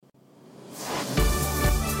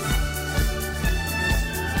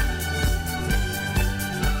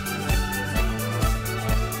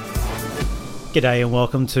G'day and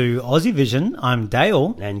welcome to Aussie Vision. I'm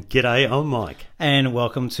Dale. And g'day, I'm Mike. And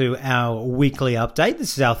welcome to our weekly update.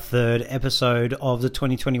 This is our third episode of the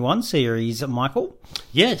 2021 series, Michael.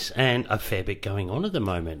 Yes, and a fair bit going on at the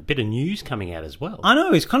moment. Bit of news coming out as well. I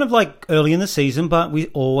know, it's kind of like early in the season, but we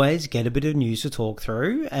always get a bit of news to talk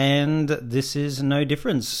through, and this is no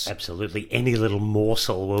difference. Absolutely. Any little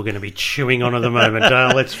morsel we're going to be chewing on at the moment,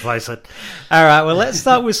 Dale, let's face it. All right, well, let's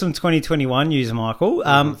start with some 2021 news, Michael.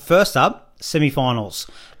 First up, semi-finals.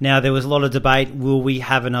 Now, there was a lot of debate. Will we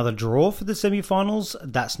have another draw for the semi-finals?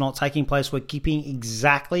 That's not taking place. We're keeping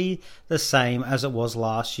exactly the same as it was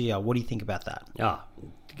last year. What do you think about that?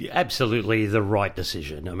 Absolutely the right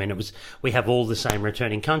decision. I mean, we have all the same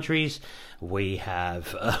returning countries. We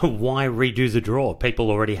have why redo the draw? People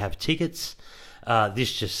already have tickets.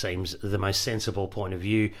 This just seems the most sensible point of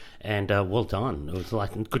view, and well done. It was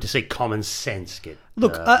good to see common sense get.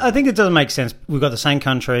 Look, I think it doesn't make sense. We've got the same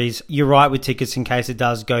countries. You're right with tickets in case it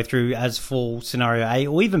does go through as full scenario A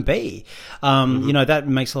or even B. You know, that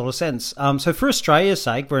makes a lot of sense. So for Australia's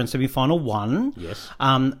sake, we're in semi-final 1. Yes.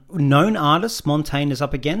 Known artists Montaigne is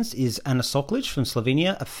up against is Anna Soklic from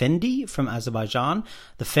Slovenia, Effendi from Azerbaijan,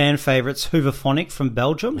 the fan favourites Hooverphonic from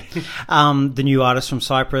Belgium, the new artist from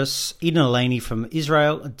Cyprus, Eden Eleni from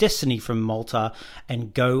Israel, Destiny from Malta,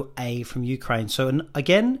 and Go A from Ukraine. So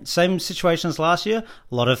again, same situation as last year.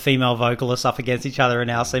 A lot of female vocalists up against each other in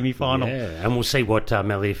our semi-final. Yeah, and we'll see what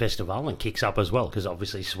Melodifestivalen kicks up as well, because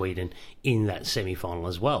obviously Sweden in that semi-final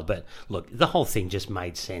as well. But look, the whole thing just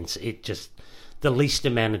made sense. It just, the least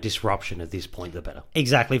amount of disruption at this point, the better.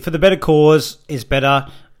 Exactly. For the better cause is better.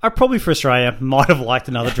 I probably for Australia might have liked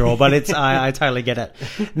another draw, but it's I totally get it.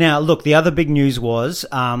 Now, look, the other big news was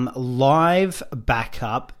live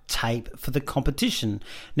backup tape for the competition.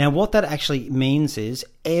 Now, what that actually means is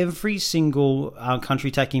every single country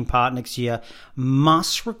taking part next year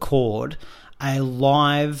must record a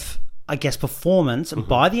live, performance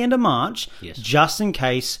by the end of March, just in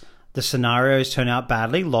case the scenarios turn out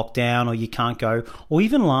badly, lockdown, or you can't go, or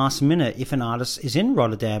even last minute, if an artist is in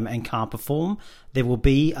Rotterdam and can't perform, there will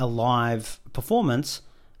be a live performance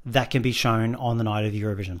that can be shown on the night of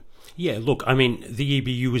Eurovision. Yeah, look, I mean, the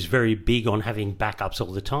EBU was very big on having backups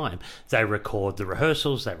all the time. They record the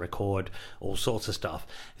rehearsals, they record all sorts of stuff.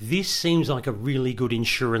 This seems like a really good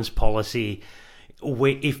insurance policy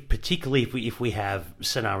where particularly if we have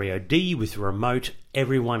scenario D with remote,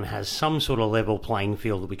 everyone has some sort of level playing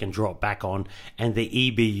field that we can drop back on, and the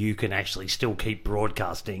EBU can actually still keep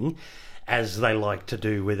broadcasting as they like to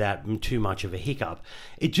do without too much of a hiccup.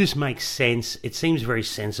 It just makes sense. It seems very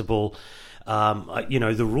sensible.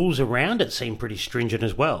 The rules around it seem pretty stringent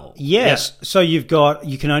as well. Yes. Yeah. So you've got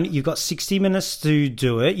 60 minutes to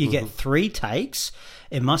do it. You get 3 takes.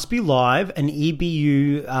 It must be live. An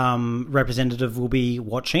EBU representative will be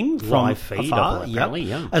watching from live feed, afar,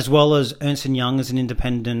 as well as Ernst & Young as an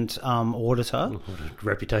independent auditor. What a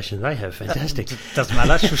reputation they have. Fantastic. Doesn't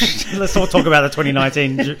matter. Let's not talk about the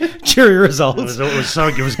 2019 jury results.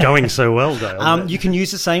 It was going so well, though. You can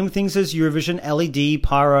use the same things as Eurovision: LED,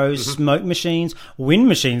 pyros, smoke machines, wind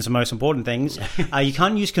machines, the most important things. You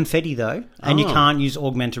can't use confetti, though, and you can't use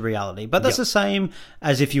augmented reality. But that's the same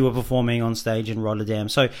as if you were performing on stage in Rotterdam.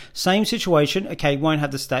 So same situation. Okay, won't have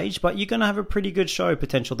the stage, but you're going to have a pretty good show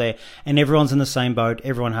potential there. And everyone's in the same boat.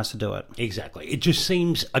 Everyone has to do it. Exactly. It just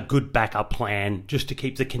seems a good backup plan just to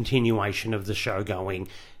keep the continuation of the show going.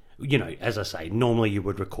 You know, as I say, normally you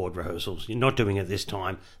would record rehearsals. You're not doing it this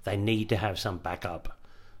time. They need to have some backup.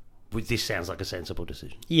 This sounds like a sensible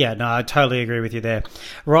decision. Yeah, no, I totally agree with you there.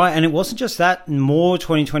 Right, and it wasn't just that. More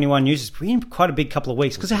 2021 news. It's been quite a big couple of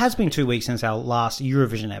weeks, because it has been 2 weeks since our last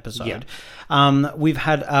Eurovision episode. Yeah. We've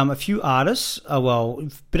had a few artists, a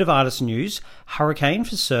bit of artist news. Hurricane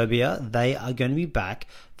for Serbia, they are going to be back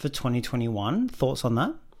for 2021. Thoughts on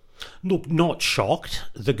that? Look, not shocked.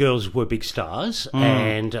 The girls were big stars,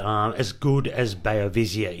 and as good as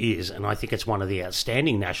Beovizia is, and I think it's one of the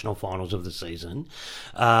outstanding national finals of the season,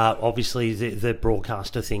 obviously the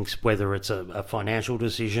broadcaster thinks whether it's a financial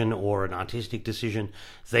decision or an artistic decision,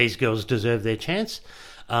 these girls deserve their chance.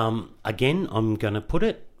 Again, I'm going to put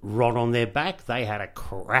it right on their back. They had a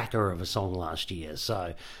cracker of a song last year,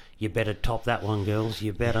 so you better top that one, girls.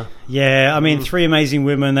 You better. Yeah, I mean, 3 amazing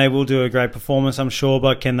women. They will do a great performance, I'm sure,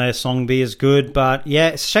 but can their song be as good? But yeah,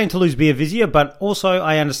 it's a shame to lose Beovizia, but also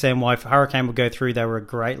I understand why Hurricane would go through. They were a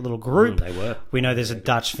great little group. They were. We know there's a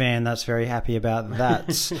Dutch fan that's very happy about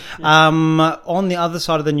that. On the other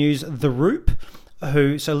side of the news, The Roop.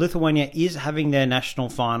 so Lithuania is having their national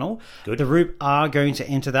final. Good. The Roop are going to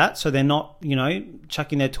enter that, so they're not,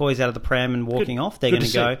 chucking their toys out of the pram and walking off. They're going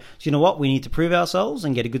to go, so you know what, we need to prove ourselves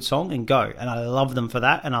and get a good song and go. And I love them for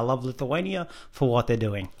that, and I love Lithuania for what they're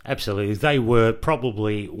doing. Absolutely. They were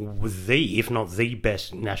probably if not the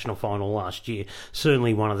best national final last year.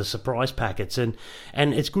 Certainly one of the surprise packets. And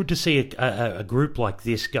it's good to see a group like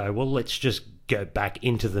this go, well, let's just go back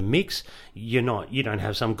into the mix. You don't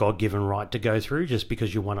have some God-given right to go through just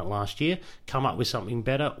because you won it last year. Come up with something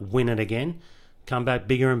better, win it again, come back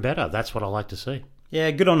bigger and better. That's what I like to see. Yeah,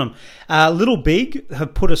 good on them. Little Big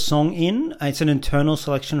have put a song in. It's an internal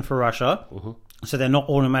selection for Russia. Mm-hmm. So they're not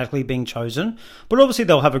automatically being chosen. But obviously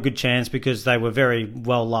they'll have a good chance because they were very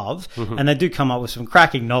well loved. Mm-hmm. And they do come up with some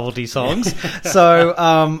cracking novelty songs. So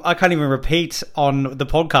I can't even repeat on the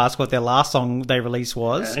podcast what their last song they released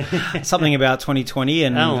was. Something about 2020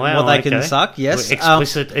 and what they can suck. Yes.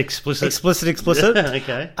 Explicit.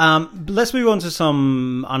 Okay. Let's move on to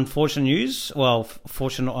some unfortunate news. Well,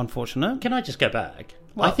 fortunate, unfortunate. Can I just go back?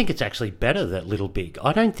 Well, I think it's actually better that Little Big.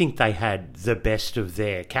 I don't think they had the best of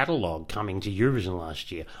their catalogue coming to Eurovision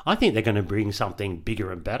last year. I think they're going to bring something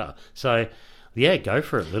bigger and better. So, yeah, go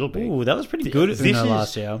for it, Little Big. Ooh, that was pretty good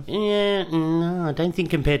last year. Yeah, no, I don't think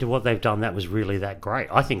compared to what they've done, that was really that great.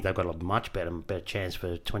 I think they've got a much better chance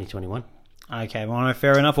for 2021. Okay, well, no,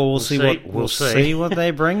 fair enough. Well, we'll see what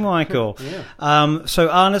they bring, Michael. Yeah. So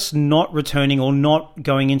artists not returning or not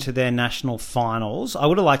going into their national finals. I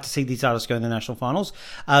would have liked to see these artists go in the national finals.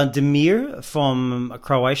 Damir from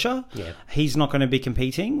Croatia, he's not going to be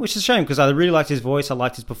competing, which is a shame because I really liked his voice. I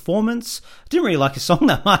liked his performance. I didn't really like his song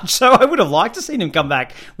that much, so I would have liked to see him come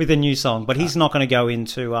back with a new song, but he's not going to go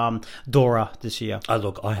into Dora this year.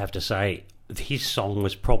 Look, I have to say, his song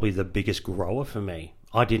was probably the biggest grower for me.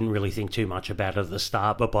 I didn't really think too much about it at the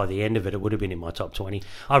start, but by the end of it, it would have been in my top 20.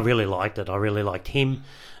 I really liked it. I really liked him.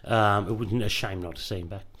 It would be a shame not to see him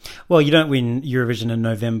back. Well, you don't win Eurovision in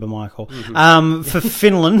November, Michael. Mm-hmm. For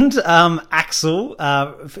Finland, Axel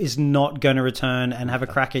is not going to return and have a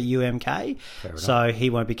crack at UMK, so he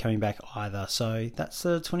won't be coming back either. So that's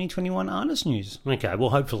the 2021 artist news. Okay, well,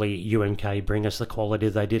 hopefully UMK bring us the quality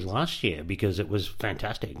they did last year because it was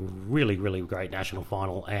fantastic. Really, really great national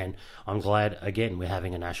final, and I'm glad, again, we're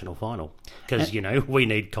having a national final because, we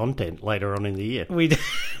need content later on in the year.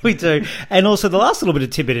 We do. And also the last little bit of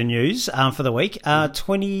tidbit of news for the week,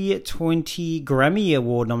 2020 Grammy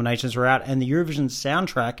Award nominations were out, and the Eurovision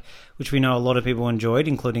soundtrack, which we know a lot of people enjoyed,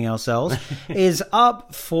 including ourselves, is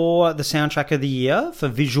up for the soundtrack of the year for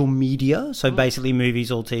visual media, so basically movies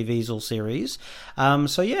or TVs or series.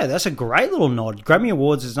 So yeah, that's a great little nod. Grammy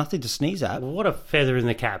Awards is nothing to sneeze at. What a feather in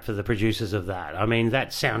the cap for the producers of that. I mean,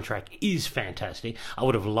 that soundtrack is fantastic. I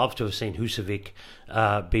would have loved to have seen Husavik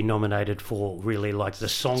be nominated for really like the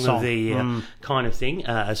song of the year kind of thing,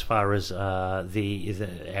 as far as the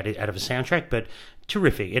out of a soundtrack, but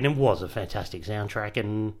terrific. And it was a fantastic soundtrack,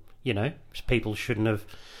 and people shouldn't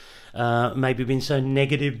have maybe been so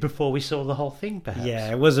negative before we saw the whole thing, perhaps.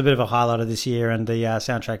 Yeah, it was a bit of a highlight of this year, and the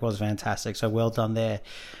soundtrack was fantastic, so well done there.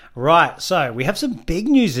 Right, so we have some big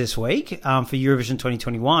news this week for Eurovision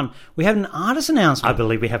 2021. We have an artist announcement. I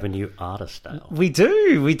believe we have a new artist now. We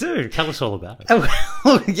do. Tell us all about it.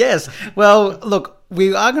 Oh, yes. Well, look,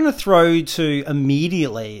 we are going to throw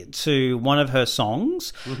immediately to one of her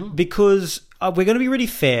songs because we're going to be really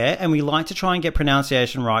fair, and we like to try and get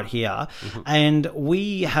pronunciation right here. Mm-hmm. And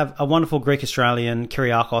we have a wonderful Greek-Australian,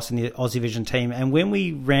 Kyriakos, in the Aussie Vision team. And when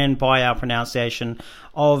we ran by our pronunciation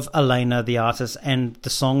of Elena, the artist, and the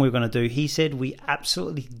song we were going to do, he said we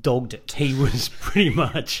absolutely dogged it. He was pretty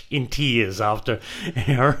much in tears after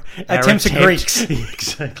our attempts at Greeks.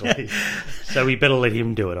 Exactly. So we better let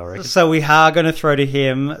him do it, I reckon. So we are going to throw to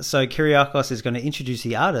him. So Kyriakos is going to introduce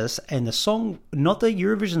the artist and the song, not the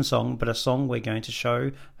Eurovision song, but a song we're going to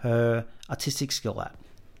show her artistic skill at.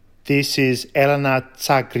 This is Elena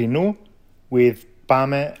Tsagrinou with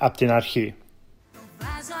Πάμε απ' την αρχή.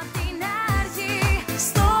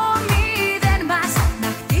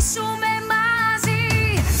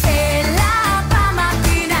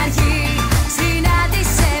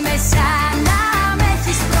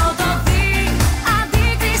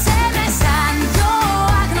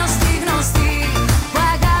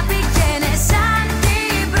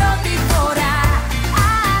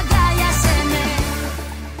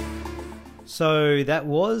 So that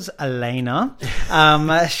was Elena.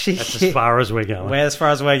 That's as far as we're going. As far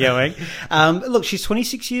as we're going. Look, she's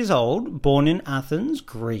 26 years old, born in Athens,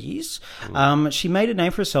 Greece. She made a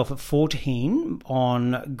name for herself at 14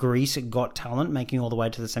 on Greece Got Talent, making all the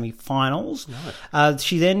way to the semi-finals. Nice.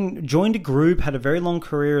 She then joined a group, had a very long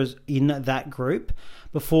career in that group.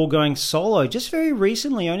 before going solo just very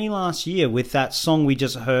recently, only last year, with that song we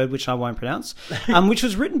just heard, which I won't pronounce, which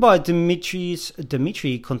was written by Dimitri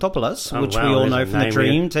Kontopoulos, which we all know from the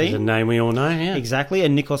Dream Team. It's a name we all know, yeah. Exactly,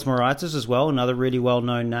 and Nikos Moraitis as well, another really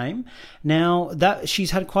well-known name. Now, that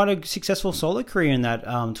she's had quite a successful solo career in that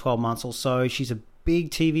 12 months or so. She's a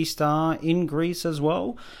big TV star in Greece as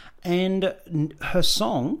well. And her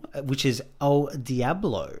song, which is El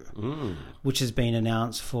Diablo, which has been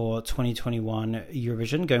announced for 2021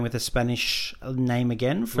 Eurovision, going with a Spanish name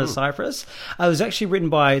again for Cyprus, it was actually written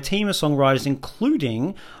by a team of songwriters,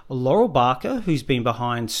 including Laurel Barker, who's been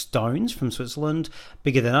behind Stones from Switzerland,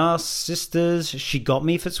 Bigger Than Us, Sisters, She Got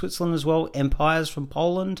Me for Switzerland as well, Empires from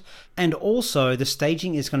Poland, and also the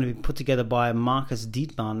staging is going to be put together by Marcus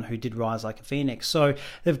Dietmann, who did Rise Like a Phoenix. So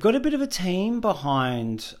they've got a bit of a team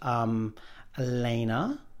behind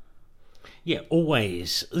Elena. Yeah,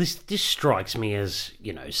 always. This strikes me as,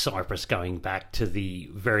 Cyprus going back to the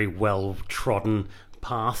very well-trodden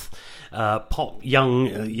path.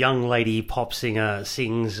 Young lady pop singer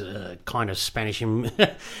sings kind of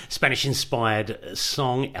Spanish-inspired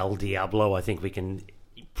song, El Diablo. I think we can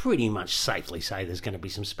pretty much safely say there's going to be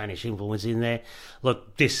some Spanish influence in there.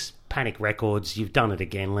 Look, this Panic Records, you've done it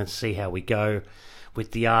again. Let's see how we go.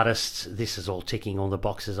 With the artists, this is all ticking all the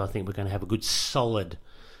boxes. I think we're going to have a good, solid,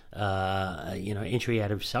 entry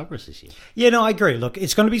out of Cyprus this year. Yeah, no, I agree. Look,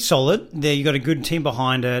 it's going to be solid. There, you got a good team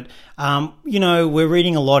behind it. We're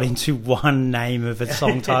reading a lot into one name of a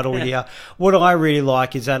song title here. What I really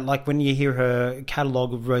like is that, like, when you hear her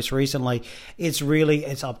catalogue most recently, it's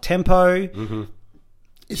up tempo. Mm-hmm.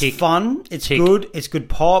 It's fun. It's good. It's good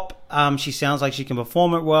pop. She sounds like she can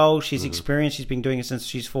perform it well. She's experienced. She's been doing it since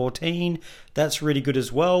she's 14. That's really good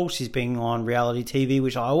as well. She's been on reality TV,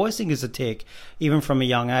 which I always think is a tick, even from a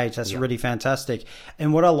young age. That's really fantastic.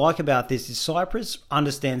 And what I like about this is Cyprus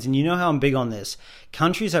understands, and you know how I'm big on this,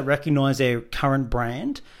 countries that recognise their current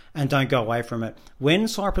brand and don't go away from it. When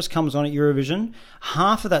Cyprus comes on at Eurovision,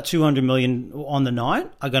 half of that 200 million on the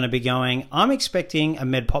night are going to be going, I'm expecting a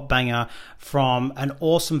med pop banger from an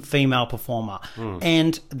awesome female performer.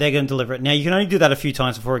 And they're going to deliver it. Now, you can only do that a few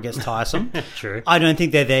times before it gets tiresome. True. I don't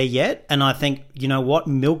think they're there yet. And I think, you know what,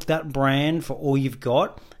 milk that brand for all you've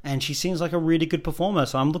got. And she seems like a really good performer.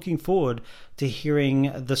 So I'm looking forward to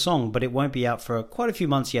hearing the song. But it won't be out for quite a few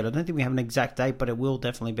months yet. I don't think we have an exact date, but it will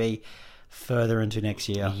definitely be further into next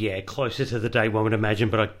year. Yeah, closer to the date, one would imagine,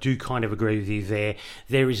 but I do kind of agree with you there.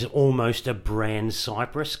 There is almost a brand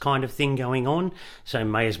Cyprus kind of thing going on, so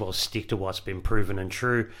may as well stick to what's been proven and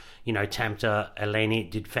true. Tamta Eleni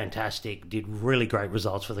did fantastic, did really great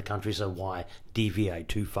results for the country, so why deviate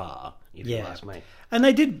too far, if you ask me. And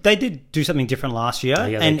they did do something different last year,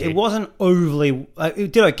 and it wasn't overly.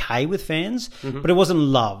 It did okay with fans, but it wasn't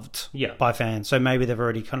loved by fans. So maybe they've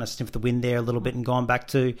already kind of sniffed the wind there a little bit and gone back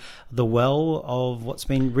to the well of what's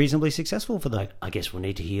been reasonably successful for them. I guess we'll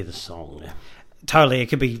need to hear the song. Totally, it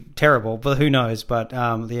could be terrible, but who knows? But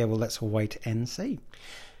let's wait and see.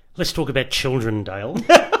 Let's talk about children, Dale.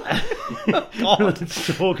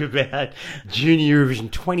 Let's talk about Junior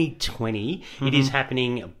Eurovision 2020. It is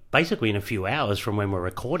happening basically in a few hours from when we're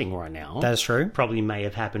recording right now. That's true. Probably may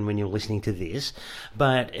have happened when you're listening to this.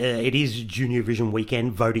 But it is Junior Eurovision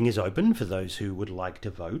weekend. Voting is open for those who would like to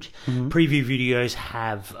vote. Preview videos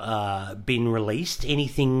have been released.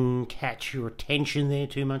 Anything catch your attention there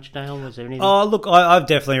too much, Dale? Was there anything? Oh, look, I've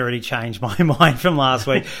definitely already changed my mind from last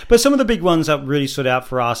week. But some of the big ones that really stood out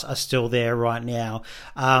for us are still there right now.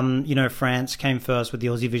 France came first with the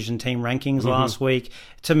Aussie Vision team rankings last week.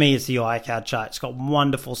 To me, it's the eye catcher. It's got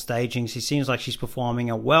wonderful staging. She seems like she's performing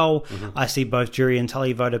it well. I see both jury and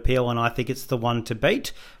televote appeal, and I think it's the one to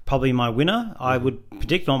beat. Probably my winner. I would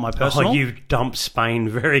predict, not my personal. Oh, you've dumped Spain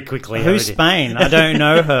very quickly. Who's Spain? I don't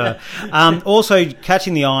know her. Also,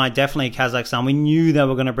 catching the eye, definitely Kazakhstan. We knew they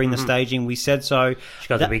were going to bring the staging. We said so. She's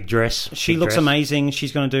got the big dress. She looks amazing.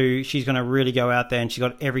 She's going to really go out there, and she's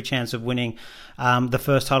got every chance of winning the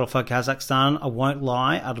first title for Kazakhstan. I won't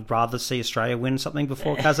lie. I'd rather see Australia win something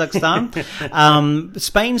before Kazakhstan.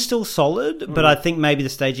 Spain's still solid, but I think maybe the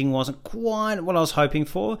staging wasn't quite what I was hoping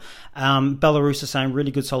for. Belarus is saying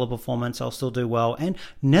really good solid performance. I'll still do well. And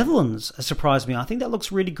Netherlands has surprised me. I think that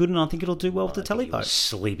looks really good, and I think it'll do well with the televote.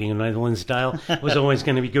 Sleeping in Netherlands, Dale, was always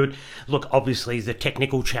going to be good. Look, obviously the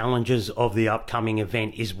technical challenges of the upcoming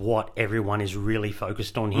event is what everyone is really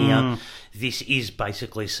focused on here. This is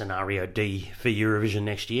basically scenario D for Eurovision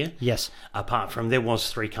next year. Yes. Apart from, there was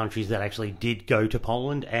 3 countries that actually did go to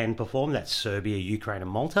Poland and perform. That's Serbia, Ukraine and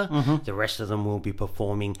Malta. The rest of them will be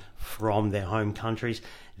performing from their home countries.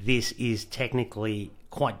 This is technically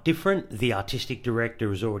quite different. The artistic director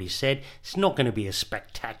has already said it's not going to be as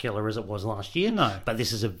spectacular as it was last year. No. But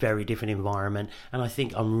this is a very different environment, and I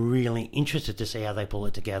think I'm really interested to see how they pull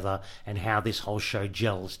it together and how this whole show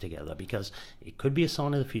gels together, because it could be a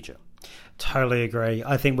sign of the future. Totally agree.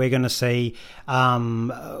 I think we're going to see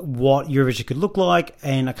what Eurovision could look like,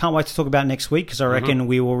 and I can't wait to talk about next week, because I reckon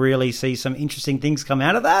we will really see some interesting things come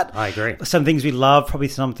out of that. I agree. Some things we love, probably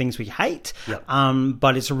some things we hate. Yep.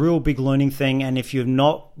 But it's a real big learning thing, and if you're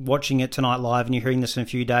not watching it tonight live and you're hearing this in a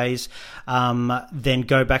few days, then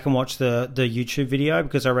go back and watch the YouTube video,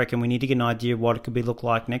 because I reckon we need to get an idea of what it could look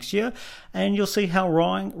like next year, and you'll see how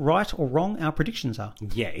right or wrong our predictions are.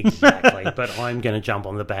 Yeah, exactly. But I'm going to jump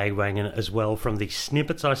on the bandwagon as well. From the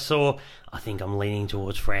snippets I saw, I think I'm leaning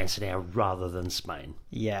towards France now rather than Spain.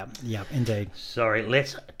 Yeah, indeed. Sorry,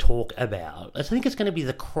 let's talk about, I think it's going to be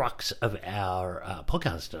the crux of our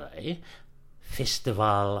podcast today,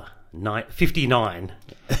 Festival 59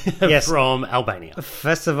 Yes. from Albania.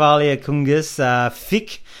 Festivalia Kungus,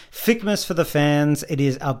 Fikmas for the fans. It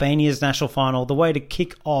is Albania's national final, the way to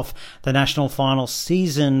kick off the national final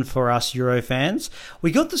season for us Euro fans.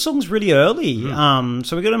 We got the songs really early,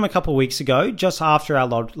 so we got them a couple of weeks ago, just after our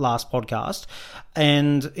last podcast.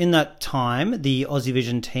 And in that time, the Aussie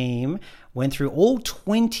Vision team went through all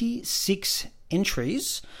 26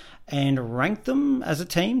 entries and ranked them as a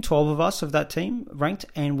team. 12 of us of that team ranked,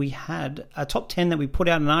 and we had a top 10 that we put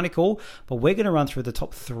out in an article, but we're going to run through the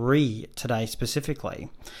top 3 today specifically.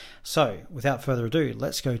 So, without further ado,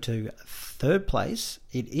 let's go to third place.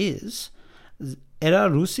 It is Era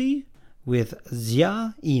Rusi with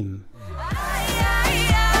Zia Im.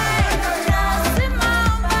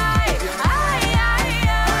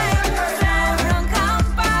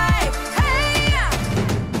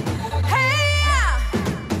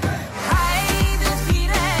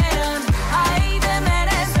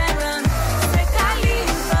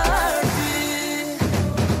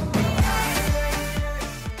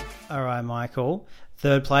 All right, Michael.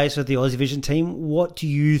 Third place with the Aussie Vision team. What do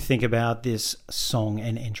you think about this song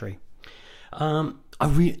and entry?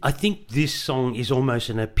 I think this song is almost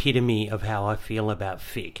an epitome of how I feel about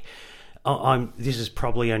Fick. This is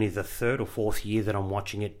probably only the third or fourth year that I'm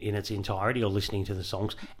watching it in its entirety or listening to the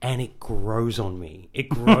songs, and it grows on me. It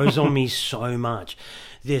grows on me so much.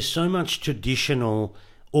 There's so much traditional,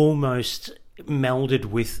 almost melded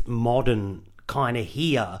with modern kind of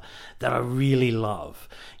here that I really love,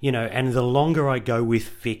 and the longer I go with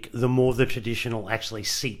Fick, the more the traditional actually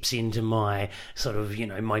seeps into my sort of,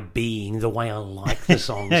 my being, the way I like the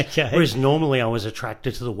songs. Okay. Whereas normally I was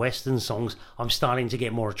attracted to the Western songs, I'm starting to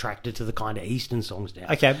get more attracted to the kind of Eastern songs now.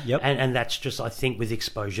 Okay, yep. And that's just, I think, with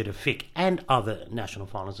exposure to Fick and other national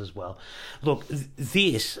finals as well. Look,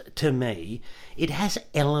 this, to me, it has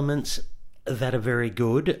elements that are very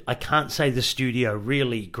good. I can't say the studio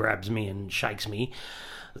really grabs me and shakes me.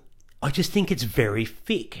 I just think it's very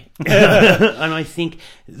Fick. And I think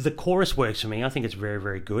the chorus works for me. I think it's very,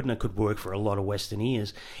 very good, and it could work for a lot of Western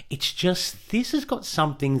ears. It's just, this has got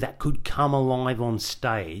something that could come alive on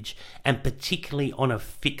stage, and particularly on a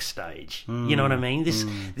Fick stage. You know what I mean?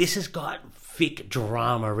 This has got Fick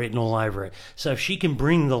drama written all over it. So if she can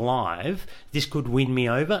bring the live, this could win me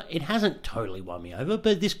over. It hasn't totally won me over,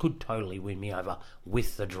 but this could totally win me over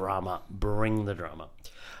with the drama. Bring the drama.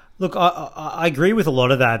 Look, I agree with a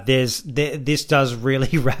lot of that. This does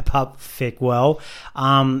really wrap up Fick well.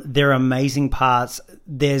 There are amazing parts.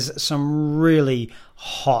 There's some really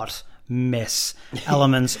hot mess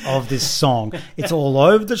elements of this song. It's all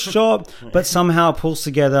over the shop, but somehow it pulls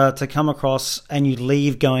together to come across, and you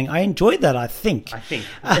leave going, I enjoyed that, I think.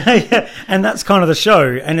 And that's kind of the show,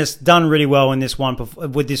 and it's done really well in this one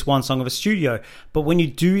with this one song of a studio. But when you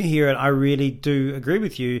do hear it, I really do agree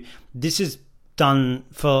with you. This is done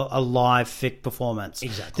for a live Fick performance.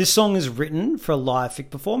 Exactly. This song is written for a live Fick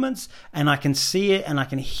performance, and I can see it and I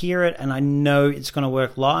can hear it, and I know it's going to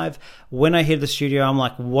work live. When I hear the studio, I'm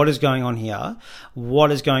like, what is going on here?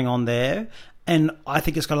 What is going on there? And I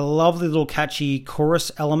think it's got a lovely little catchy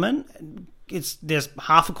chorus element. There's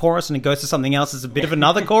half a chorus and it goes to something else. It's a bit of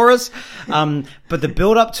another chorus. But the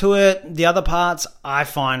build up to it, the other parts, I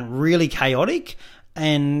find really chaotic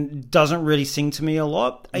and doesn't really sing to me a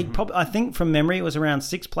lot. I think from memory it was around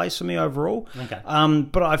 6th place for me overall. Okay.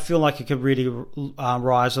 But I feel like it could really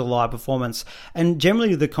rise to a live performance. And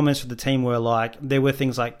generally the comments for the team were like, there were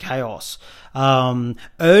things like chaos,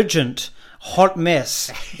 urgent, hot mess.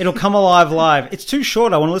 It'll come alive live. It's too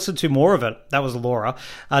short. I want to listen to more of it. That was Laura.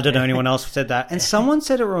 I don't know anyone else who said that. And someone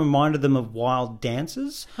said it reminded them of Wild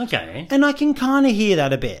Dances. Okay. And I can kind of hear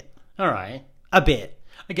that a bit. All right. A bit.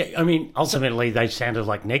 Okay, I mean, ultimately they sounded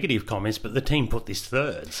like negative comments, but the team put this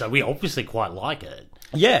third, so we obviously quite like it.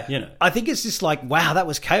 Yeah. You know. I think it's just like, wow, that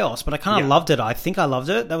was chaos, but I kind of loved it. I think I loved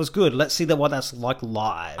it. That was good. Let's see what that's like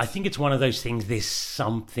live. I think it's one of those things, there's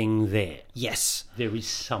something there. Yes. There is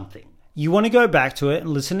something. You want to go back to it and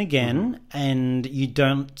listen again, and you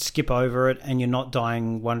don't skip over it, and you're not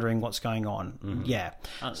dying wondering what's going on. Yeah.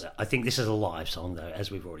 I think this is a live song, though, as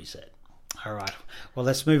we've already said. All right. Well,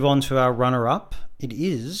 let's move on to our runner-up. It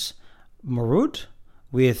is Marud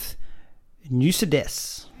with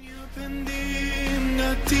Nusides.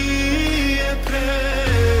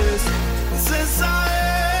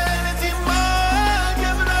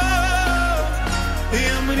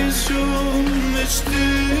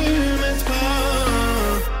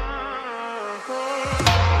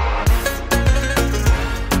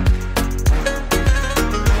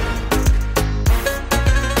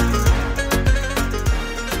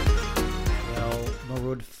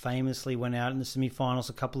 Famously went out in the semi-finals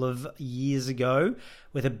a couple of years ago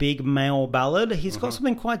with a big male ballad. He's got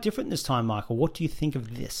something quite different this time, Michael. What do you think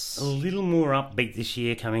of this? A little more upbeat this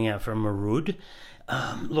year coming out from Marud.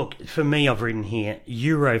 Look, for me, I've written here,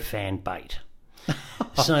 Eurofan bait.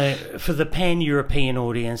 So for the pan-European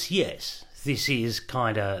audience, yes, this is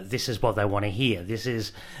what they want to hear. This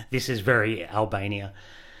is very Albania.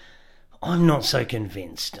 I'm not so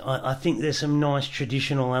convinced. I think there's some nice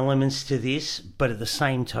traditional elements to this, but at the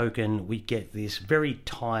same token, we get this very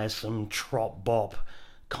tiresome trop bop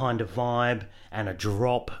kind of vibe and a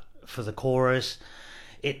drop for the chorus.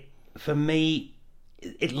 For me,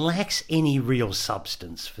 it lacks any real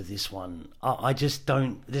substance for this one. I just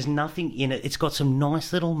don't... There's nothing in it. It's got some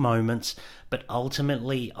nice little moments, but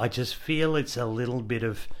ultimately, I just feel it's a little bit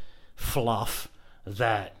of fluff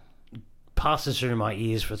that passes through my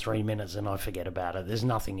ears for 3 minutes and I forget about it. There's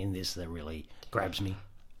nothing in this that really grabs me.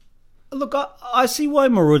 Look, I see why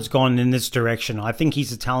Marud's gone in this direction. I think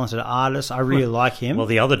he's a talented artist. I really like him. Well,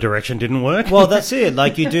 the other direction didn't work. Well, that's it.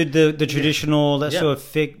 Like, you did the traditional, that sort of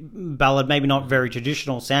thick ballad, maybe not very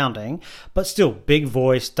traditional sounding, but still, big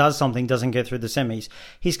voice, does something, doesn't get through the semis.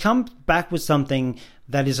 He's come back with something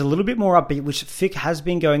that is a little bit more upbeat, which Fick has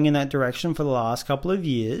been going in that direction for the last couple of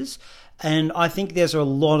years. And I think there's a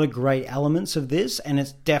lot of great elements of this, and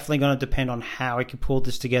it's definitely going to depend on how he can pull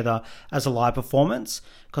this together as a live performance.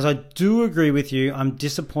 Because I do agree with you. I'm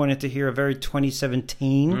disappointed to hear a very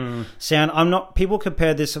 2017 sound. People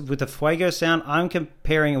compare this with the Fuego sound. I'm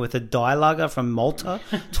comparing it with the Die Lager from Malta,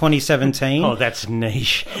 2017. Oh, that's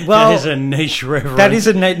niche. Well, that is a niche reference. That is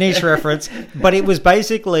a niche reference. But it was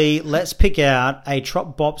basically, let's pick out a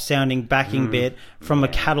trop bop sounding backing bit from a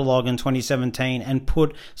catalogue in 2017 and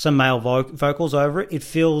put some male vocals over it. It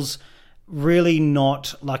feels really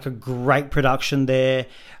not like a great production there.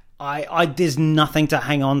 There's nothing to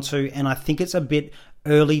hang on to, and I think it's a bit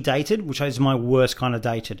early dated, which is my worst kind of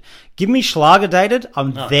dated. Give me Schlager dated,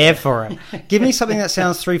 I'm there for it. Give me something that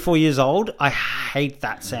sounds 3-4 years old, I hate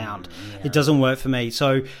that sound. It doesn't work for me.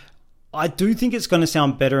 So I do think it's going to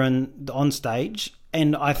sound better on stage,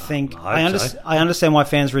 and I think I understand why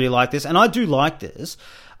fans really like this, and I do like this.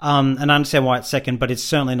 And I understand why it's second, but it's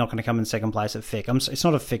certainly not going to come in second place at Fick. It's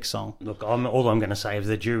not a Fick song. Look, all I'm going to say, if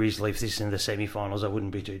the juries leave this in the semi-finals, I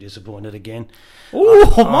wouldn't be too disappointed again.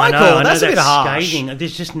 Oh, Michael, that's a bit harsh. Scathing.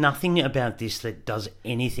 There's just nothing about this that does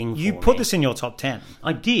anything for me. You put this in your top 10.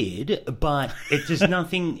 I did, but there's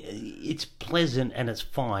nothing... It's pleasant and it's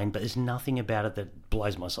fine, but there's nothing about it that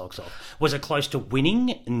blows my socks off. Was it close to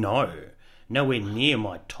winning? No. Nowhere near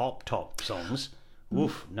my top songs.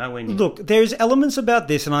 Oof, nowhere near. Look, there's elements about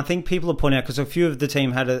this, and I think people are pointing out, because a few of the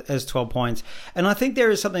team had it as 12 points, and I think there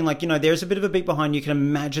is something like, there's a bit of a beat behind. You can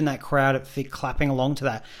imagine that crowd at Fick clapping along to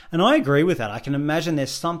that, and I agree with that. I can imagine there's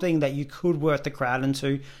something that you could work the crowd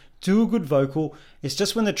into. Do a good vocal. It's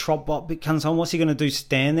just when the trop bop comes on, what's he going to do?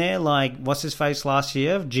 Stand there like, what's his face last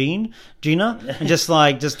year? Gina? And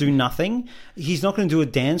just do nothing? He's not going to do a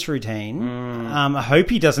dance routine. I hope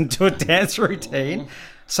he doesn't do a dance routine.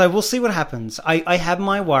 So we'll see what happens. I have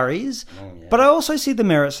my worries, but I also see the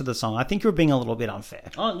merits of the song. I think you're being a little bit unfair.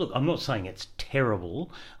 Oh, look, I'm not saying it's terrible.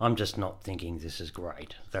 I'm just not thinking this is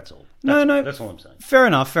great. That's all. No. That's all I'm saying. Fair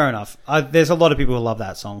enough. There's a lot of people who love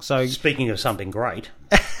that song. So speaking of something great.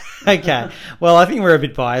 Okay. Well, I think we're a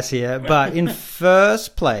bit biased here, but in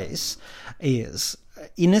first place is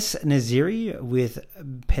Ines Naziri with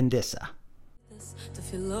Pendesa.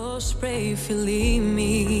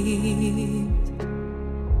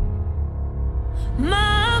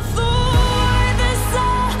 Ma forza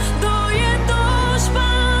doje dosh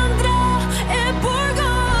pandra e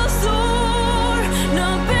burgosur no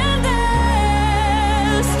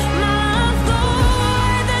pendes ma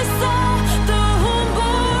forza do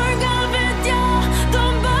humbo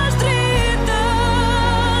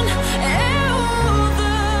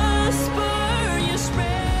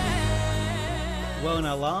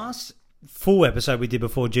full episode we did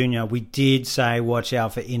before Junior, we did say watch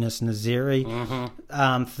out for Ines Naziri.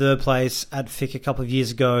 Third place at FIC a couple of years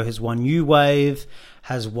ago, has won New Wave,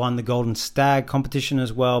 has won the Golden Stag competition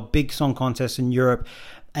as well, big song contest in Europe.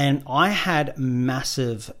 And I had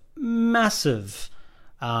massive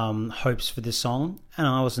hopes for this song, and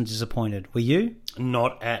I wasn't disappointed. Were you?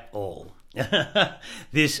 Not at all.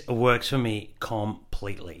 This works for me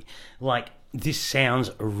completely. Like, this sounds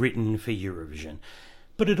written for Eurovision.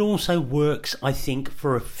 But it also works, I think,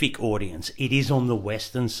 for a FIC audience. It is on the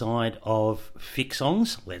western side of FIC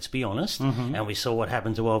songs, let's be honest. And we saw what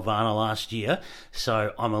happened to Elvana last year.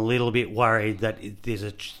 So I'm a little bit worried that there's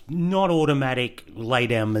a not automatic lay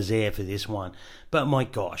down misère for this one. But my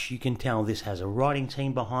gosh, you can tell this has a writing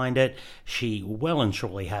team behind it. She well and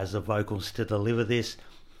truly has the vocals to deliver this.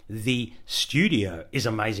 The studio is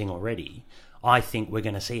amazing already. I think we're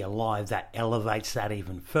going to see a live that elevates that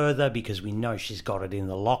even further because we know she's got it in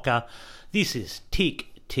the locker. This is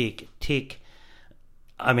tick, tick, tick.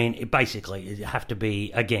 I mean, it have to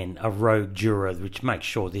be, again, a rogue juror which makes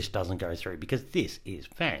sure this doesn't go through because this is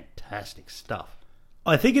fantastic stuff.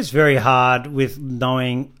 I think it's very hard with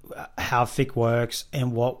knowing how FIC works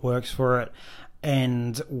and what works for it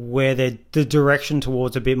and where the direction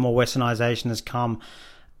towards a bit more westernization has come.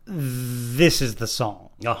 This is the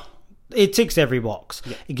song. Oh, it ticks every box.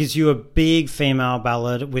 Yeah. It gives you a big female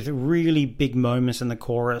ballad with really big moments in the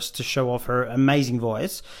chorus to show off her amazing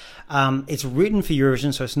voice. It's written for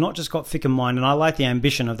Eurovision, so it's not just got FIC in mind, and I like the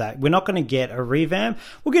ambition of that. We're not going to get a revamp.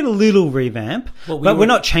 We'll get a little revamp, but we're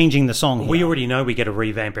not changing the song. We already know we get a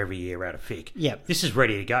revamp every year out of FIC. Yeah. This is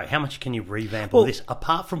ready to go. How much can you revamp on this,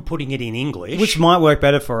 apart from putting it in English? Which might work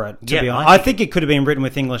better for it, to be honest. I think it could have been written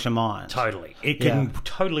with English in mind. Totally. It can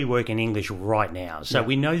totally work in English right now. So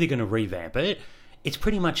we know they're going to revamp it. It's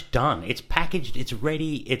pretty much done. It's packaged. It's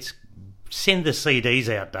ready. It's... Send the CDs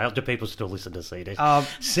out, Dale. Do people still listen to CDs?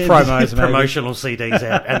 Send promos, promotional CDs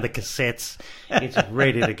out and the cassettes. It's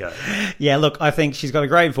ready to go. Yeah, look, I think she's got a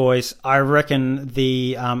great voice. I reckon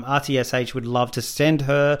the RTSH would love to send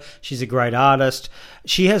her. She's a great artist.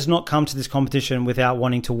 She has not come to this competition without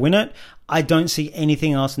wanting to win it. I don't see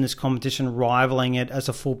anything else in this competition rivaling it as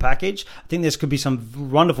a full package. I think there could be some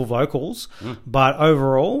wonderful vocals, but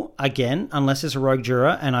overall, again, unless it's a rogue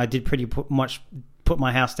juror, and I did pretty much put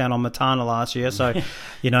my house down on Matana last year, so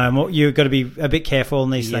you've got to be a bit careful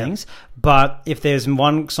in these things. But if there's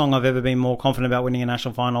one song I've ever been more confident about winning a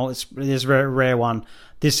national final, there's a rare one.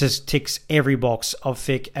 This just ticks every box of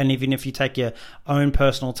FIC, and even if you take your own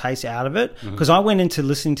personal taste out of it, because I went into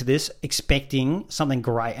listening to this expecting something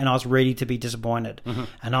great, and I was ready to be disappointed,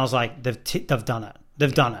 and I was like, they've done it.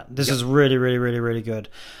 They've done it. This is really, really, really, really good.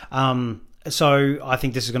 So I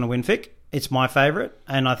think this is going to win FIC. It's my favourite,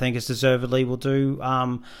 and I think it's deservedly will do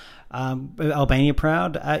Albania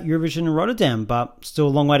proud at Eurovision in Rotterdam, but still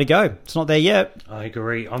a long way to go. It's not there yet. I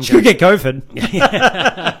agree. Should get COVID.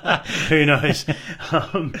 Who knows?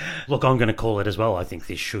 Look, I'm going to call it as well. I think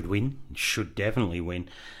this should win. Should definitely win.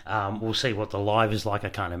 We'll see what the live is like. I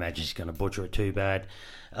can't imagine she's going to butcher it too bad.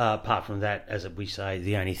 Apart from that, as we say,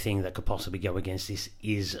 the only thing that could possibly go against this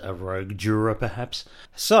is a rogue juror, perhaps.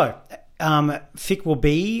 So... FIC will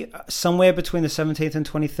be somewhere between the 17th and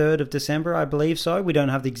 23rd of December, I believe so. We don't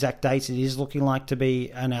have the exact dates. It is looking like to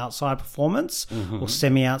be an outside performance or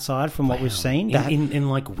semi-outside from what we've seen. In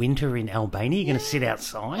like winter in Albania, you're going to sit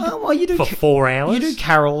outside you do for 4 hours? You do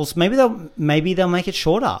carols. Maybe they'll make it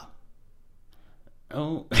shorter.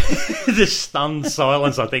 Oh, the stunned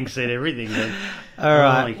silence, I think, said everything. Then. All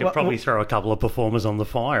right. You could probably throw a couple of performers on the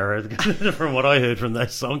fire from what I heard from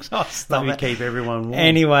those songs. Let me keep everyone warm.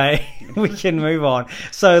 Anyway, we can move on.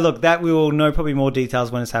 So, look, that we will know probably more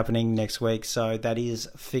details when it's happening next week. So that is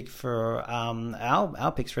FIC for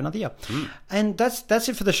our picks for another year. And that's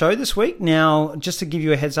it for the show this week. Now, just to give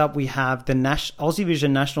you a heads up, we have the Aussie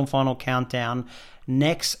Vision National Final Countdown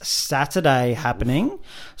next Saturday happening.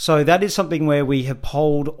 So that is something where we have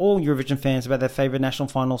polled all Eurovision fans about their favourite national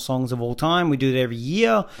final songs of all time. We do it every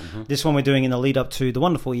year. This one we're doing in the lead up to the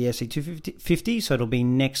wonderful ESC 250, so it'll be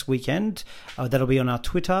next weekend. That'll be on our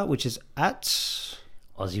Twitter, which is at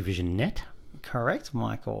Aussie Vision Net. Correct,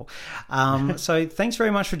 Michael. So thanks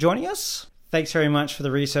very much for joining us. Thanks very much for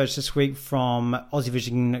the research this week from Aussie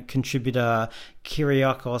Vision contributor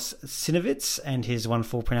Kyriakos Sinovits and his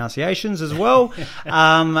wonderful pronunciations as well.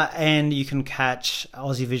 And you can catch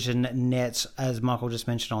Aussie Vision Net, as Michael just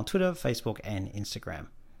mentioned, on Twitter, Facebook and Instagram.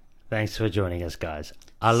 Thanks for joining us, guys.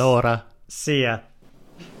 Allora. See ya.